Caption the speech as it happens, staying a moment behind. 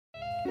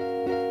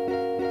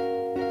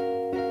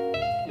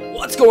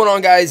What's going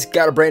on, guys?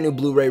 Got a brand new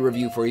Blu-ray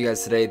review for you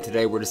guys today.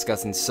 Today we're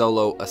discussing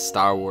Solo, a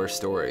Star Wars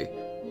story.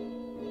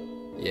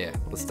 Yeah,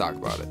 let's talk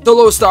about it.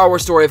 Solo, a Star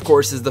Wars story, of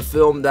course, is the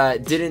film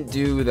that didn't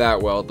do that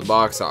well at the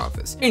box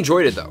office. I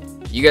enjoyed it though.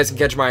 You guys can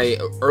catch my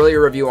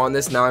earlier review on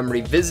this. Now I'm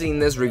revisiting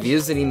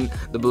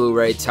the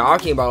Blu-ray,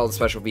 talking about all the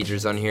special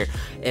features on here,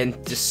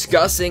 and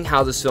discussing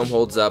how this film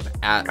holds up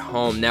at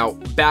home. Now,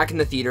 back in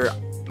the theater,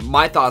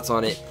 my thoughts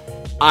on it,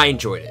 I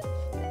enjoyed it.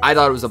 I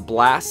thought it was a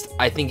blast.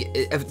 I think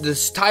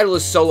this title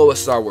is Solo, a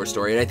Star Wars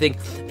story, and I think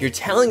if you're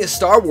telling a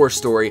Star Wars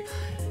story,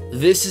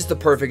 this is the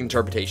perfect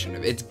interpretation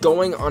of it. It's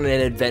going on an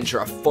adventure,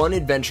 a fun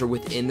adventure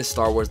within the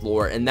Star Wars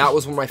lore, and that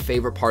was one of my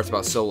favorite parts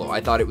about Solo.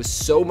 I thought it was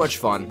so much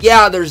fun.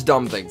 Yeah, there's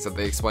dumb things that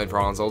they explained for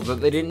Han Solo that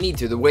they didn't need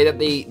to. The way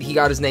that he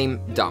got his name,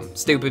 dumb,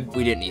 stupid,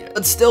 we didn't need it.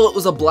 But still, it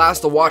was a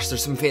blast to watch.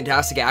 There's some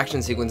fantastic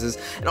action sequences,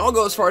 and I'll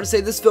go as far to say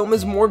this film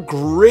is more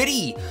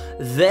gritty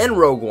than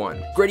Rogue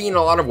One. Gritty in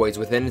a lot of ways,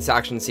 within its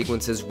action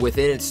sequences,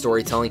 within its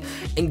storytelling,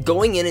 and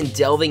going in and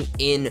delving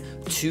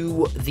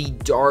into the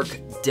dark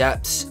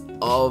depths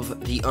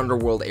of the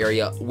underworld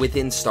area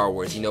within Star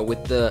Wars, you know,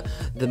 with the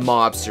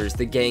mobsters,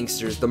 the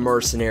gangsters, the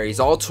mercenaries,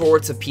 all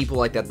sorts of people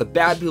like that, the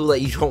bad people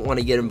that you don't want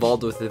to get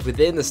involved with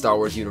within the Star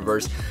Wars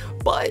universe,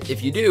 but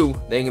if you do,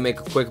 they can make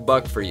a quick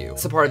buck for you.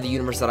 It's a part of the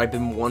universe that I've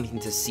been wanting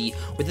to see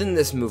within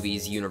this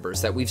movie's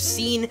universe that we've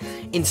seen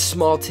in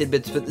small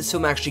tidbits, but this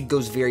film actually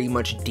goes very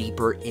much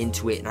deeper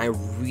into it, and I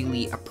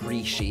really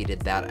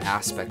appreciated that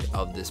aspect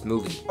of this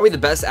movie. Probably the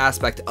best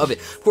aspect of it.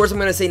 Of course, I'm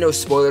going to say no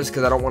spoilers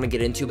because I don't want to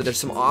get into, but there's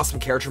some awesome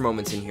character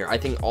moments in here. I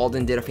think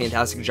Alden did a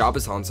fantastic job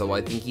as Han Solo.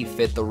 I think he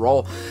fit the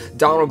role.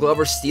 Donald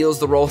Glover steals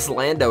the role as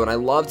Lando, and I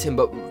loved him,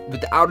 but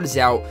without a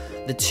doubt,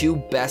 the two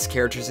best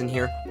characters in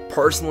here,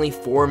 personally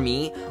for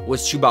me,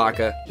 was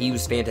Chewbacca. He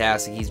was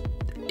fantastic.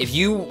 If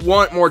you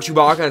want more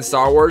Chewbacca in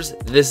Star Wars,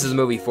 this is a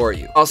movie for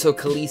you. Also,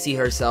 Khaleesi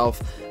herself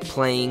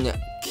playing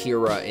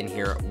Kira in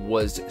here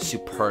was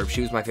superb.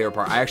 She was my favorite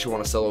part. I actually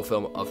want a Solo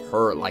film of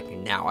her like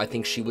now. I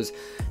think she was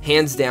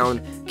hands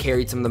down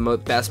carried some of the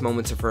best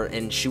moments of her,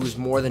 and she was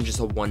more than just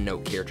a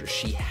one-note character.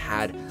 She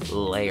had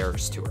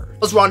layers to her.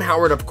 Ron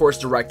Howard, of course,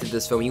 directed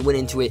this film. He went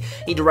into it,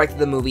 he directed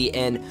the movie,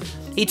 and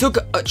he took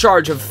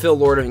charge of Phil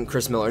Lord and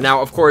Chris Miller.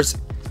 Now, of course,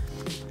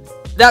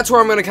 that's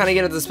where I'm going to kind of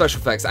get into the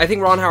special effects. I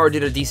think Ron Howard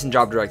did a decent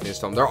job directing this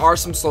film. There are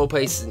some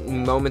slow-paced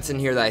moments in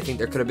here that I think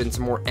there could have been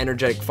some more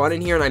energetic fun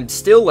in here, and I'm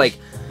still like,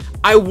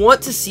 I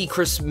want to see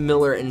Chris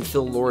Miller and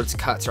Phil Lord's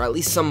cuts, or at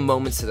least some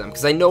moments to them,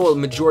 because I know a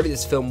majority of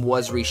this film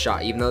was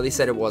reshot, even though they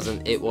said it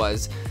wasn't, it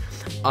was.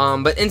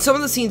 But in some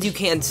of the scenes you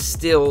can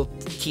still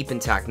keep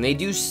intact, and they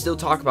do still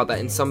talk about that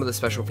in some of the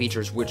special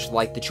features, which,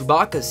 like the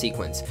Chewbacca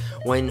sequence,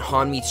 when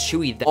Han meets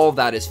Chewie, all of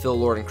that is Phil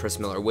Lord and Chris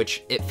Miller,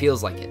 which it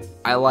feels like it.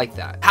 I like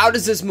that. How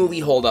does this movie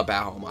hold up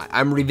at home?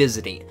 I'm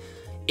revisiting.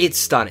 It's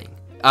stunning.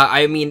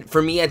 I mean,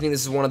 for me, I think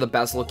this is one of the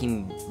best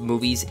looking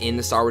movies in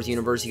the Star Wars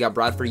universe. You got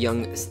Bradford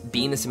Young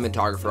being the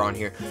cinematographer on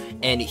here,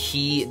 and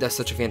he does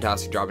such a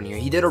fantastic job in here.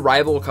 He did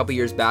Arrival a couple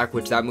years back,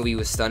 which that movie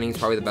was stunning. It's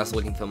probably the best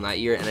looking film that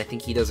year, and I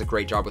think he does a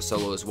great job with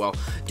Solo as well.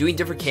 Doing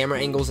different camera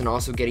angles and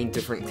also getting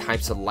different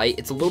types of light.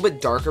 It's a little bit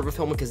darker of a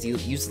film because he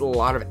uses a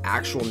lot of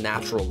actual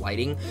natural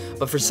lighting,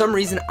 but for some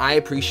reason, I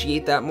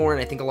appreciate that more,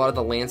 and I think a lot of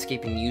the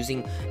landscaping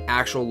using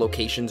actual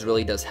locations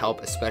really does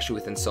help, especially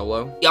within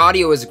Solo. The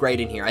audio is great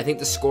in here. I think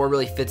the score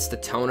really fits the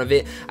tone of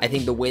it. I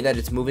think the way that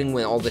it's moving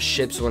when all the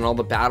ships, when all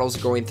the battles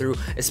are going through,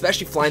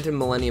 especially flying through the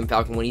Millennium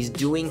Falcon, when he's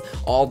doing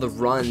all the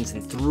runs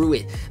and through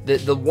it,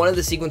 the one of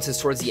the sequences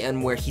towards the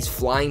end where he's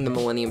flying the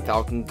Millennium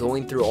Falcon,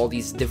 going through all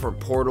these different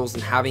portals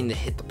and having to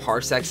hit the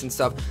parsecs and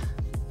stuff,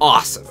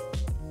 awesome.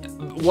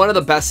 One of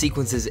the best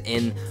sequences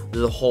in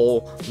the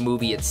whole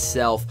movie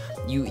itself.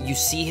 You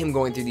see him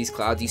going through these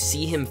clouds, you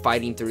see him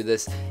fighting through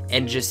this,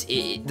 and just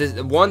the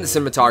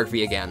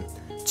cinematography again.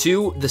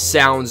 Two, the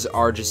sounds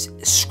are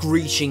just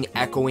screeching,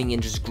 echoing,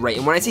 and just great.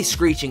 And when I say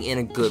screeching, in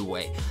a good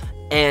way.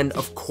 And,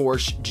 of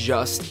course,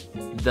 just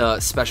the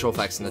special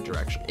effects in the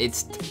direction.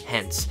 It's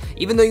tense.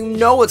 Even though you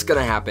know what's going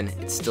to happen,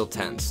 it's still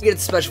tense. We get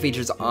special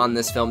features on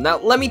this film. Now,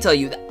 let me tell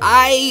you,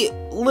 a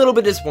little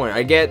bit disappointed.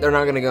 I get they're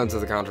not going to go into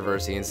the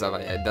controversy and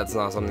stuff. That's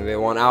not something they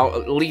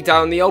want leaked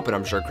out in the open.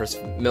 I'm sure Chris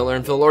Miller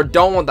and Phil Lord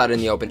don't want that in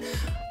the open.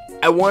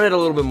 I wanted a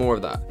little bit more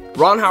of that.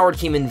 Ron Howard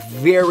came in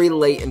very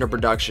late into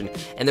production,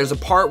 and there's a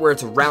part where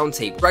it's a round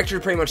table. The director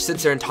pretty much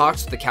sits there and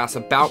talks with the cast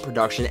about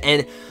production,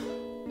 and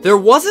there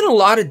wasn't a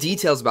lot of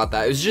details about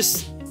that. It was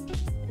just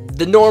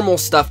the normal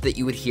stuff that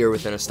you would hear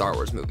within a Star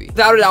Wars movie.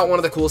 Without a doubt, one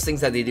of the coolest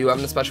things that they do have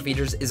in the special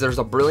features is there's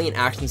a brilliant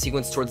action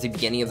sequence towards the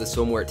beginning of this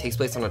film where it takes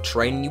place on a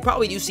train, and you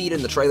probably do see it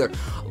in the trailer,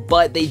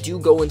 but they do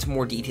go into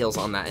more details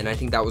on that, and I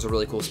think that was a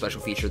really cool special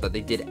feature that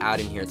they did add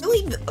in here.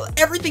 Really,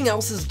 everything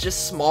else is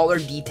just smaller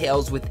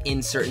details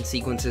within certain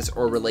sequences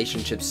or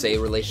relationships, say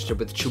a relationship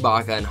with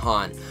Chewbacca and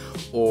Han,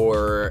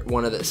 or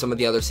some of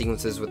the other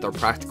sequences with their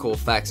practical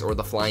effects or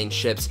the flying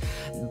ships.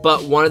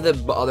 But one of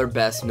the other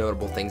best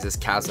notable things is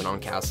Kaz and on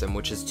Kassim,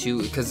 which is two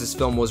to, because this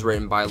film was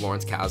written by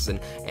Lawrence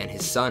Kasdan and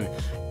his son,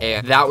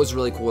 and that was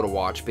really cool to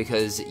watch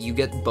because you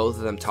get both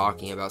of them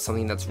talking about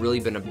something that's really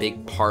been a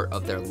big part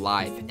of their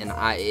life, and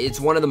it's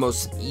one of the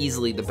most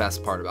easily the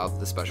best part about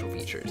the special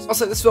features.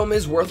 Also, this film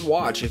is worth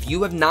watch. If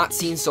you have not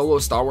seen Solo: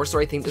 A Star Wars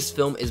Story, I think this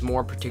film is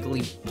more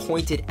particularly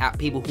pointed at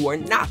people who are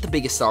not the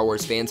biggest Star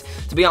Wars fans.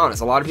 To be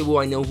honest, a lot of people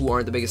I know who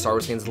aren't the biggest Star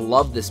Wars fans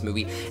love this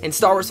movie, and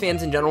Star Wars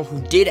fans in general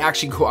who did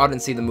actually go out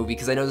and see the movie,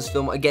 because I know this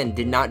film, again,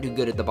 did not do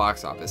good at the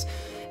box office.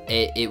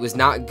 It was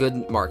not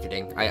good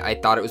marketing. I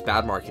thought it was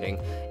bad marketing.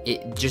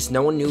 It just,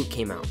 no one knew it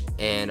came out.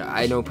 And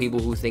I know people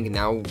who think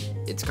now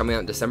it's coming out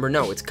in December.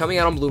 No, it's coming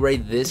out on Blu-ray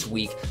this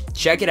week.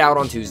 Check it out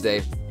on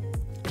Tuesday.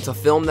 It's a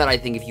film that I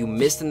think if you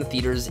missed in the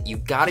theaters, you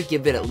gotta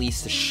give it at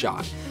least a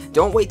shot.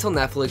 Don't wait till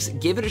Netflix,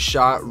 give it a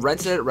shot,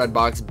 rent it at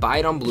Redbox, buy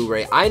it on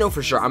Blu-ray. I know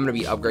for sure I'm gonna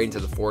be upgrading to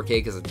the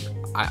 4K because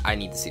I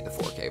need to see the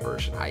 4K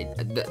version.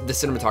 The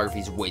cinematography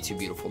is way too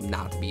beautiful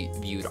not to be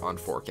viewed on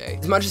 4K.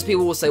 As much as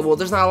people will say, well,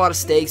 there's not a lot of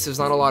stakes, there's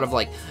not a lot of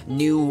like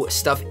new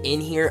stuff in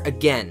here,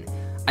 again,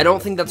 I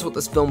don't think that's what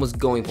this film was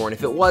going for, and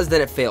if it was,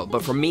 then it failed.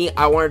 But for me,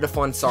 I wanted a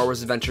fun Star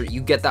Wars adventure.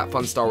 You get that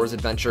fun Star Wars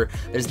adventure.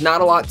 There's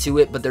not a lot to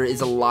it, but there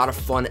is a lot of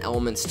fun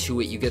elements to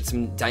it. You get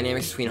some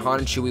dynamics between Han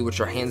and Chewie, which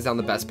are hands down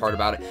the best part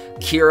about it.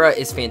 Kira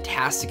is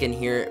fantastic in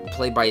here,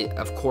 played by,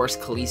 of course,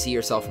 Khaleesi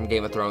herself from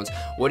Game of Thrones.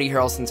 Woody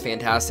Harrelson's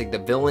fantastic. The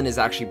villain is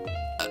actually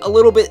a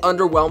little bit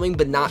underwhelming,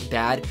 but not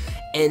bad.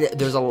 And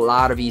there's a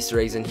lot of Easter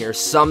eggs in here,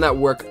 some that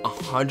work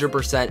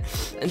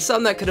 100%, and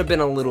some that could have been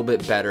a little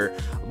bit better.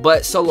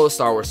 But Solo: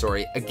 Star Wars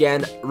Story,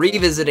 again,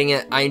 revisiting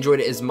it, I enjoyed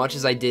it as much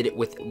as I did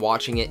with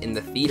watching it in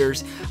the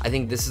theaters. I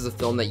think this is a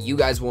film that you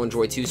guys will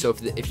enjoy too, so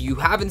if you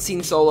haven't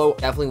seen Solo,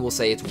 definitely will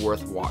say it's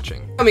worth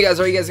watching. Tell me guys,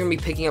 are you guys going to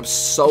be picking up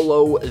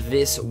Solo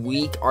this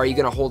week? Are you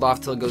going to hold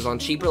off till it goes on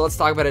cheaper? Let's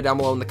talk about it down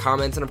below in the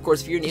comments, and of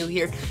course, if you're new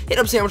here, hit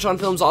up Sandwich on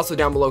Films also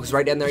down below, because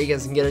right down there you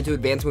guys can get into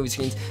advanced movie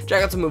screens,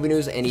 check out some movie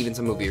news, and even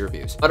some movie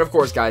reviews. But of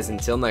course guys,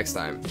 until next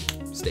time,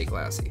 stay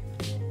classy.